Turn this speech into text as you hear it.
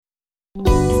Hello,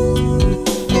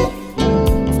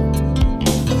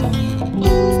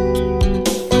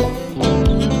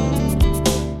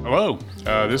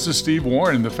 this is Steve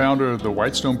Warren, the founder of the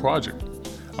Whitestone Project.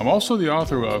 I'm also the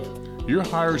author of Your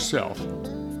Higher Self,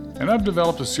 and I've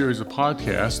developed a series of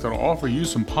podcasts that will offer you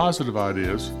some positive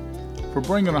ideas for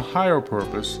bringing a higher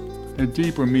purpose and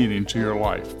deeper meaning to your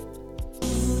life.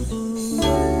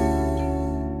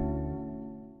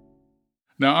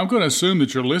 Now, I'm going to assume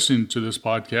that you're listening to this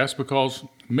podcast because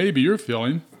maybe you're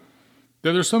feeling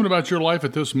that there's something about your life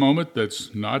at this moment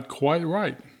that's not quite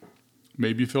right.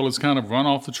 Maybe you feel it's kind of run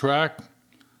off the track,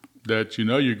 that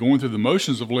you're going through the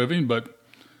motions of living, but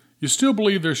you still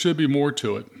believe there should be more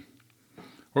to it.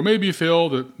 Or maybe you feel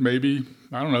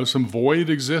that some void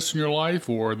exists in your life,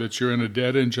 or that you're in a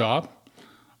dead-end job,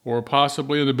 or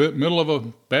possibly in the middle of a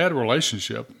bad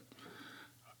relationship.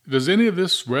 Does any of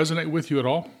this resonate with you at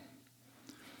all?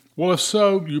 Well, if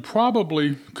so, you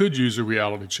probably could use a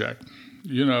reality check,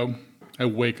 a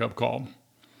wake-up call.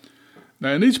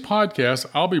 Now, in each podcast,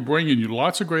 I'll be bringing you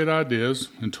lots of great ideas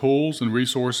and tools and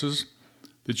resources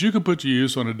that you can put to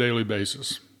use on a daily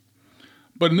basis.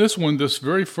 But in this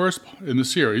very first in the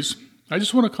series, I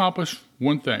just want to accomplish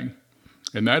one thing,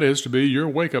 and that is to be your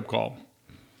wake-up call.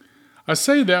 I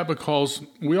say that because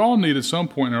we all need at some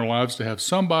point in our lives to have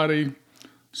somebody,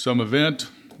 some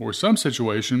event, or some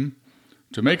situation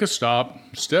to make us stop,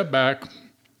 step back,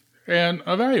 and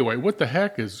evaluate what the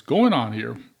heck is going on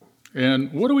here,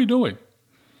 and what are we doing?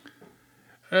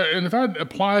 And if that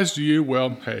applies to you,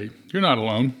 well, hey, you're not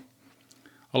alone.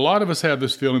 A lot of us have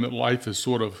this feeling that life has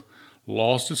sort of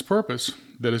lost its purpose,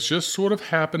 that it's just sort of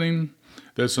happening,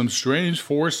 that some strange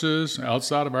forces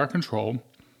outside of our control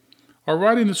are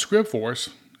writing the script for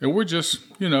us, and we're just,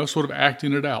 sort of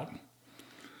acting it out.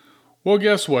 Well,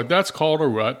 guess what? That's called a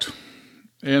rut.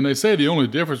 And they say the only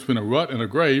difference between a rut and a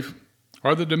grave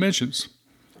are the dimensions.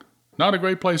 Not a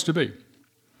great place to be.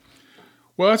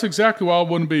 Well, that's exactly why I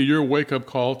want to be your wake-up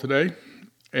call today.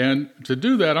 And to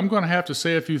do that, I'm going to have to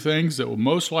say a few things that will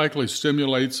most likely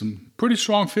stimulate some pretty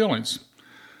strong feelings.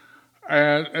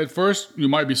 And at first, you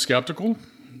might be skeptical,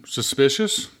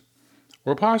 suspicious,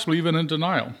 or possibly even in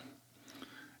denial.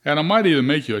 And I might even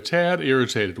make you a tad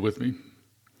irritated with me.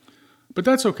 But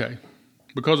that's okay,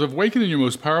 because if awakening your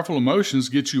most powerful emotions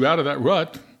gets you out of that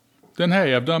rut, then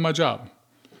hey, I've done my job.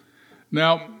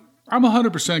 Now, I'm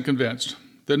 100% convinced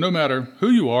that no matter who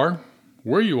you are,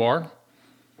 where you are,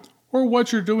 or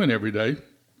what you're doing every day,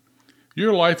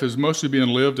 your life is mostly being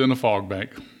lived in a fog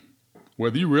bank,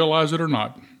 whether you realize it or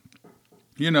not.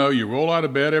 You roll out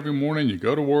of bed every morning, you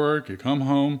go to work, you come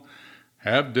home,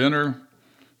 have dinner,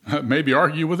 maybe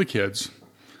argue with the kids,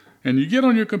 and you get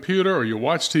on your computer or you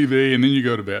watch TV and then you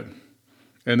go to bed.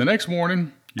 And the next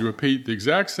morning, you repeat the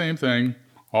exact same thing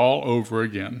all over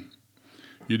again.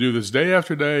 You do this day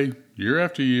after day, year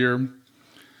after year,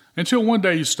 until one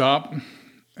day you stop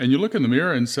and you look in the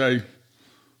mirror and say,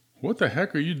 what the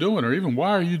heck are you doing? Or even,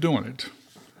 why are you doing it?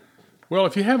 Well,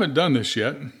 if you haven't done this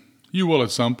yet, you will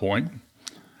at some point,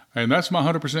 and that's my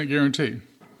 100% guarantee.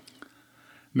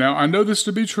 Now, I know this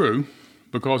to be true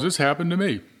because it's happened to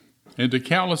me and to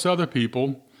countless other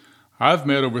people I've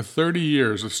met over 30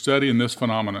 years of studying this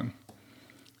phenomenon.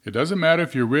 It doesn't matter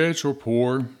if you're rich or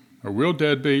poor, a real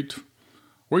deadbeat,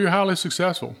 or you're highly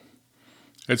successful.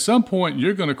 At some point,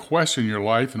 you're going to question your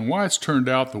life and why it's turned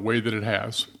out the way that it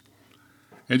has.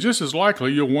 And just as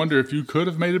likely, you'll wonder if you could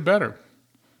have made it better,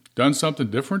 done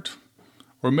something different,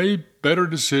 or made better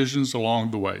decisions along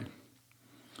the way.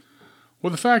 Well,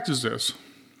 the fact is this,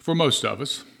 for most of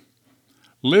us,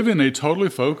 living a totally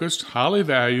focused, highly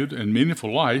valued, and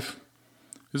meaningful life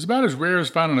is about as rare as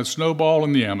finding a snowball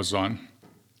in the Amazon.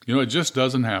 It just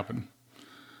doesn't happen.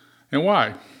 And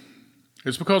why?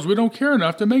 It's because we don't care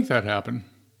enough to make that happen.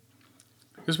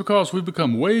 It's because we've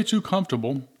become way too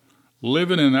comfortable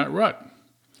living in that rut.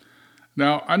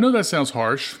 Now, I know that sounds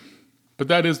harsh, but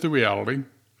that is the reality.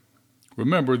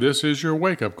 Remember, this is your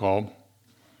wake-up call.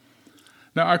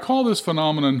 Now, I call this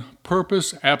phenomenon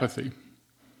purpose apathy.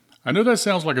 I know that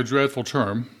sounds like a dreadful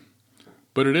term,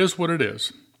 but it is what it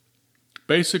is.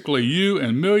 Basically, you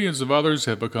and millions of others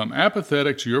have become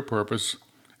apathetic to your purpose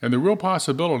and the real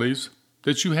possibilities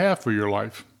that you have for your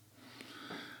life.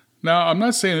 Now, I'm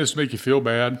not saying this to make you feel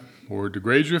bad or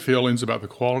degrade your feelings about the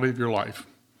quality of your life,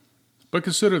 but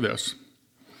consider this.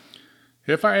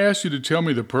 If I asked you to tell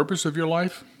me the purpose of your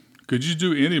life, could you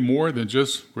do any more than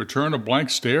just return a blank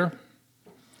stare?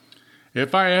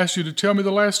 If I asked you to tell me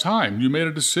the last time you made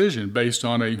a decision based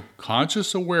on a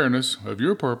conscious awareness of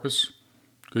your purpose,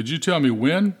 could you tell me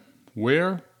when,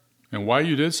 where, and why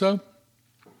you did so?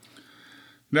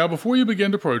 Now, before you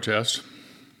begin to protest,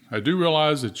 I do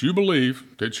realize that you believe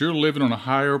that you're living on a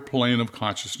higher plane of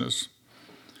consciousness.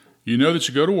 You know that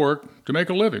you go to work to make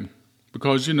a living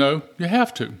because you know you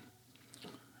have to.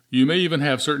 You may even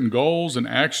have certain goals and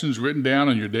actions written down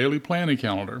on your daily planning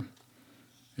calendar.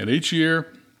 And each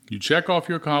year, you check off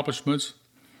your accomplishments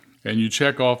and you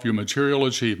check off your material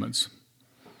achievements.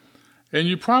 And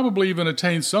you probably even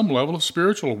attain some level of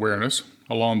spiritual awareness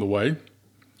along the way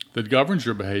that governs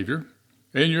your behavior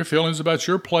and your feelings about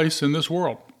your place in this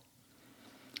world.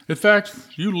 In fact,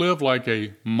 you live like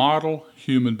a model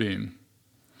human being.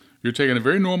 You're taking a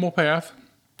very normal path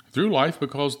through life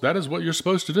because that is what you're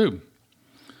supposed to do.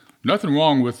 Nothing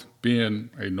wrong with being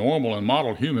a normal and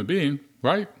model human being,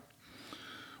 right?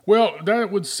 Well,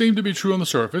 that would seem to be true on the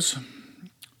surface.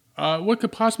 What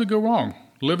could possibly go wrong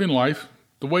living life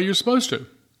the way you're supposed to?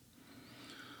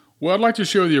 Well, I'd like to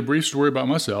share with you a brief story about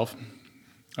myself.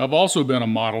 I've also been a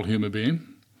model human being,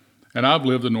 and I've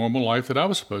lived the normal life that I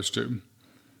was supposed to.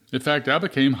 In fact, I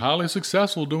became highly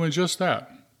successful doing just that.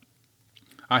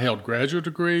 I held graduate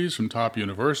degrees from top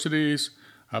universities.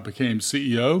 I became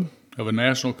CEO of a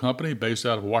national company based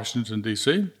out of Washington,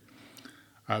 D.C.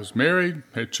 I was married,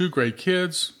 had 2 great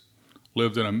kids,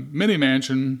 lived in a mini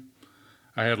mansion.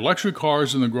 I had luxury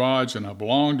cars in the garage, and I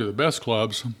belonged to the best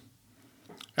clubs.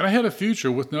 And I had a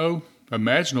future with no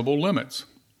imaginable limits.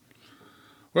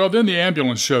 Well, then the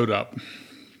ambulance showed up.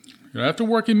 After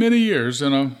working many years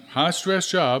in a high-stress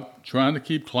job, trying to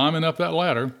keep climbing up that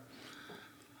ladder,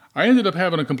 I ended up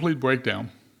having a complete breakdown.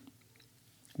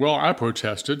 Well, I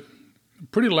protested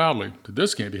pretty loudly that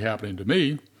this can't be happening to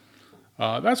me.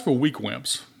 That's for weak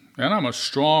wimps, and I'm a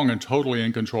strong and totally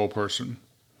in control person.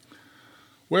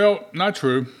 Well, not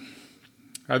true.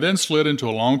 I then slid into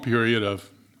a long period of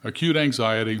acute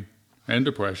anxiety and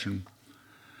depression.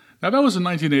 Now, that was in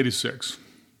 1986.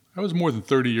 That was more than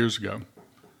 30 years ago.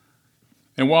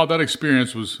 And while that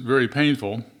experience was very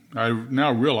painful, I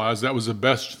now realize that was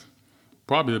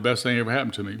probably the best thing ever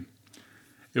happened to me.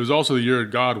 It was also the year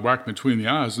God whacked me between the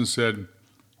eyes and said,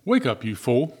 "Wake up, you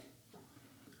fool."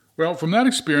 Well, from that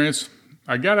experience,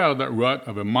 I got out of that rut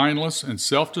of a mindless and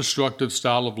self-destructive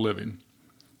style of living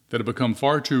that had become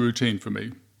far too routine for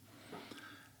me.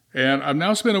 And I've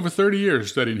now spent over 30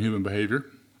 years studying human behavior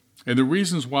and the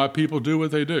reasons why people do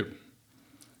what they do,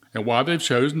 and why they've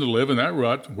chosen to live in that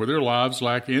rut where their lives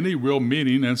lack any real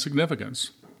meaning and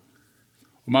significance.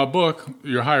 My book,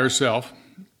 Your Higher Self,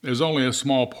 is only a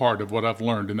small part of what I've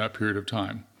learned in that period of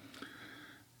time.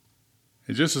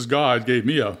 And just as God gave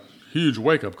me a huge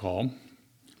wake-up call,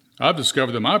 I've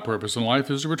discovered that my purpose in life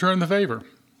is to return the favor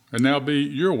and now be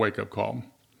your wake-up call.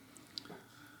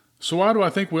 So why do I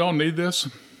think we all need this?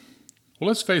 Well,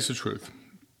 let's face the truth.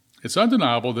 It's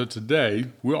undeniable that today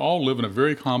we all live in a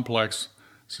very complex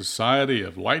society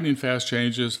of lightning-fast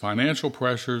changes, financial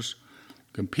pressures,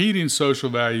 competing social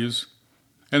values,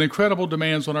 and incredible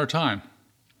demands on our time.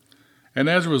 And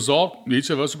as a result, each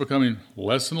of us are becoming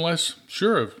less and less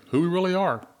sure of who we really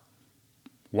are,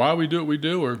 why we do what we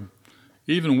do, or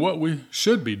even what we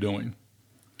should be doing.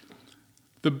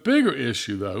 The bigger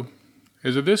issue, though,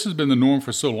 is that this has been the norm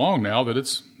for so long now that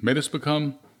it's made us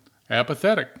become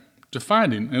apathetic to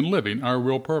finding and living our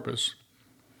real purpose.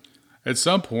 At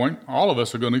some point, all of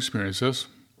us are going to experience this.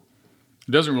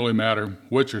 It doesn't really matter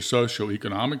what your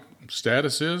socioeconomic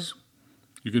status is.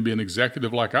 You can be an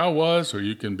executive like I was, or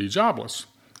you can be jobless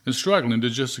and struggling to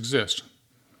just exist.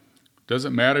 It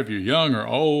doesn't matter if you're young or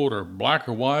old, or black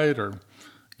or white, or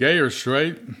gay or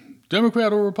straight,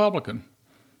 Democrat or Republican.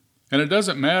 And it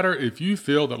doesn't matter if you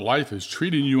feel that life is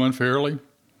treating you unfairly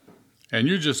and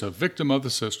you're just a victim of the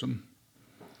system.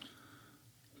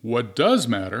 What does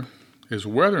matter is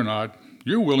whether or not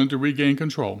you're willing to regain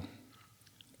control,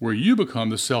 where you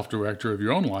become the self-director of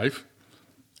your own life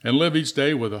and live each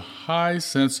day with a high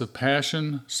sense of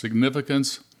passion,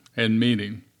 significance, and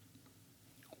meaning.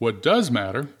 What does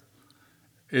matter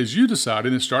is you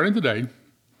deciding that starting today,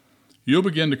 you'll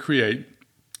begin to create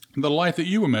the life that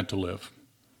you were meant to live,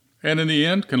 and in the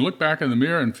end can look back in the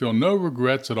mirror and feel no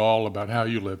regrets at all about how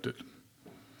you lived it.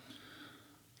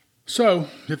 So,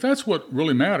 if that's what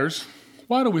really matters,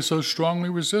 why do we so strongly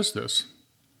resist this?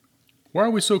 Why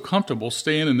are we so comfortable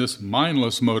staying in this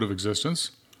mindless mode of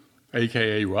existence,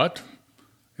 aka rut,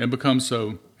 and become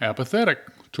so apathetic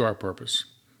to our purpose?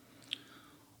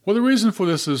 Well, the reason for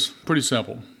this is pretty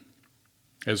simple.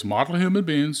 As model human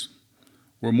beings,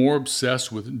 we're more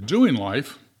obsessed with doing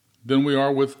life than we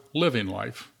are with living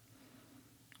life.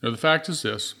 Now, the fact is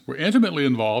this: we're intimately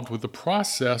involved with the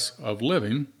process of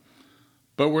living,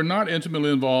 but we're not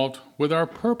intimately involved with our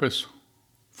purpose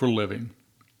for living.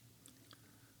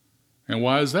 And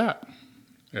why is that?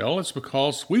 Well, it's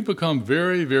because we've become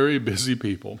very, very busy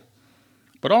people.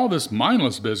 But all this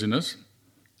mindless busyness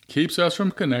keeps us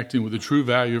from connecting with the true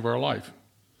value of our life.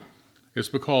 It's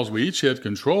because we each hit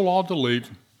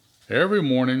Control-Alt-Delete every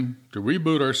morning to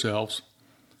reboot ourselves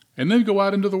and then go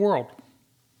out into the world.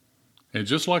 And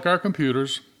just like our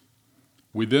computers,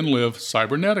 we then live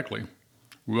cybernetically,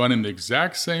 running the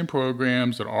exact same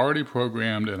programs that are already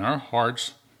programmed in our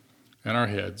hearts and our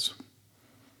heads.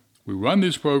 We run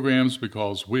these programs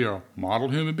because we are model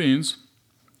human beings.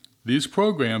 These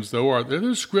programs, though,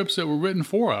 they're scripts that were written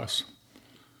for us.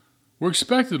 We're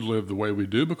expected to live the way we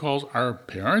do because our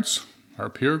parents, our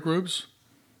peer groups,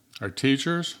 our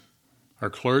teachers, our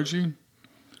clergy,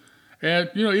 and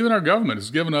even our government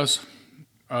has given us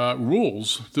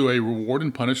rules through a reward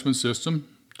and punishment system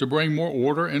to bring more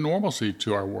order and normalcy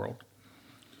to our world.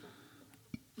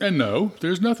 And no,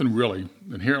 there's nothing really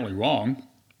inherently wrong,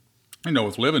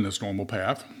 with living this normal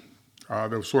path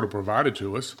that was sort of provided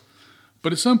to us.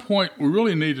 But at some point, we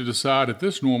really need to decide if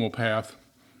this normal path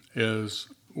is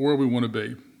where we want to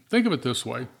be. Think of it this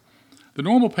way. The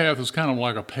normal path is kind of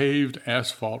like a paved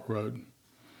asphalt road.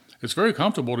 It's very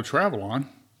comfortable to travel on,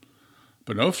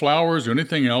 but no flowers or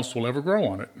anything else will ever grow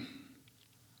on it.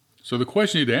 So the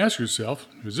question you need to ask yourself,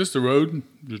 is this the road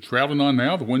you're traveling on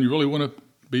now, the one you really want to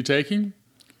be taking?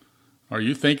 Are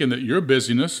you thinking that your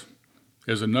busyness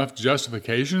is enough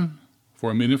justification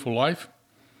for a meaningful life?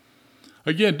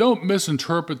 Again, don't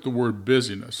misinterpret the word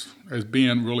busyness as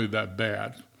being really that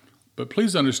bad. But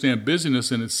please understand,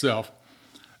 busyness in itself,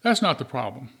 that's not the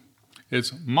problem.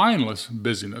 It's mindless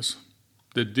busyness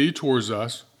that detours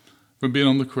us from being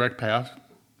on the correct path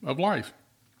of life.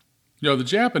 The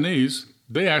Japanese,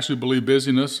 they actually believe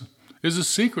busyness is a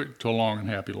secret to a long and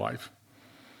happy life.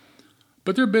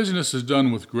 But their busyness is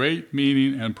done with great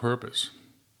meaning and purpose.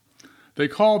 They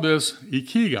call this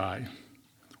ikigai,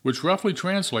 which roughly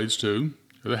translates to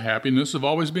the happiness of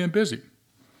always being busy.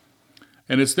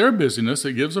 And it's their busyness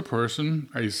that gives a person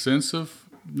a sense of,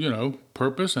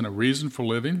 purpose and a reason for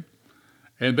living.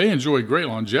 And they enjoy great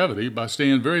longevity by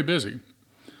staying very busy.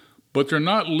 But they're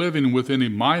not living with any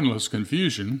mindless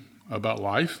confusion about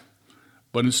life,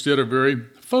 but instead are very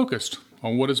focused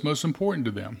on what is most important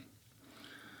to them.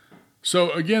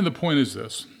 So again, the point is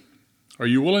this. Are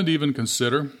you willing to even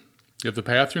consider if the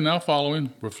path you're now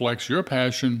following reflects your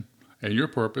passion and your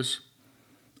purpose?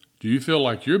 Do you feel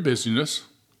like your busyness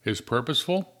is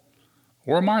purposeful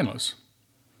or mindless?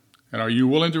 And are you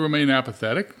willing to remain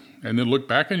apathetic and then look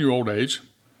back in your old age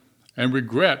and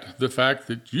regret the fact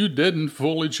that you didn't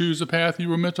fully choose the path you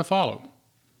were meant to follow?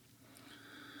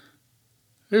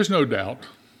 There's no doubt,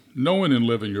 knowing and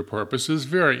living your purpose is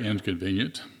very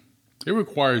inconvenient. It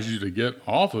requires you to get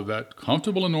off of that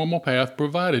comfortable and normal path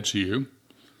provided to you,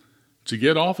 to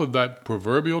get off of that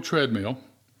proverbial treadmill,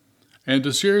 and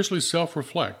to seriously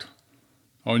self-reflect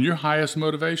on your highest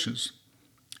motivations,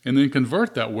 and then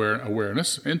convert that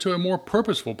awareness into a more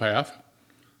purposeful path,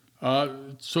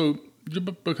 so you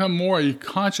become more a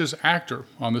conscious actor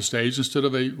on the stage instead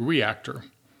of a reactor.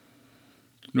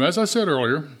 As I said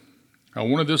earlier, I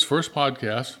wanted this first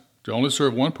podcast to only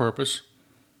serve one purpose,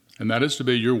 and that is to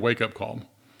be your wake-up call.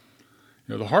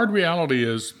 The hard reality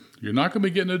is you're not going to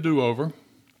be getting a do-over.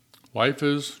 Life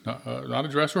is not a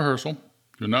dress rehearsal.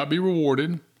 You'll not be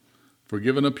rewarded for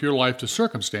giving up your life to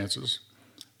circumstances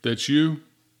that you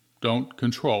don't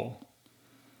control.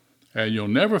 And you'll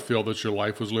never feel that your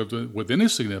life was lived with any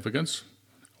significance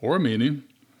or meaning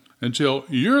until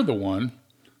you're the one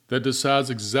that decides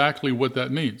exactly what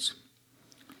that means.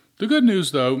 The good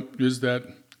news, though, is that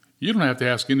you don't have to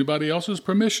ask anybody else's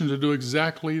permission to do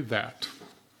exactly that.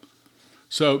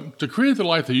 So, to create the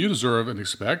life that you deserve and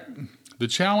expect, the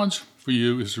challenge for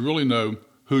you is to really know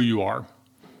who you are,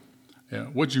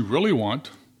 what you really want,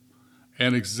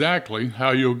 and exactly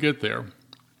how you'll get there.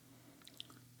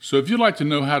 So if you'd like to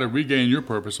know how to regain your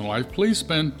purpose in life, please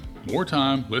spend more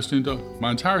time listening to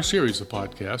my entire series of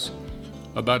podcasts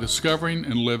about discovering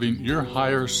and living your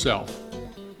higher self.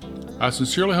 I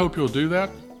sincerely hope you'll do that.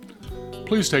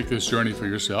 Please take this journey for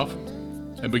yourself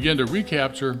and begin to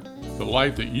recapture the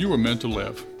life that you were meant to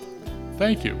live.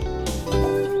 Thank you.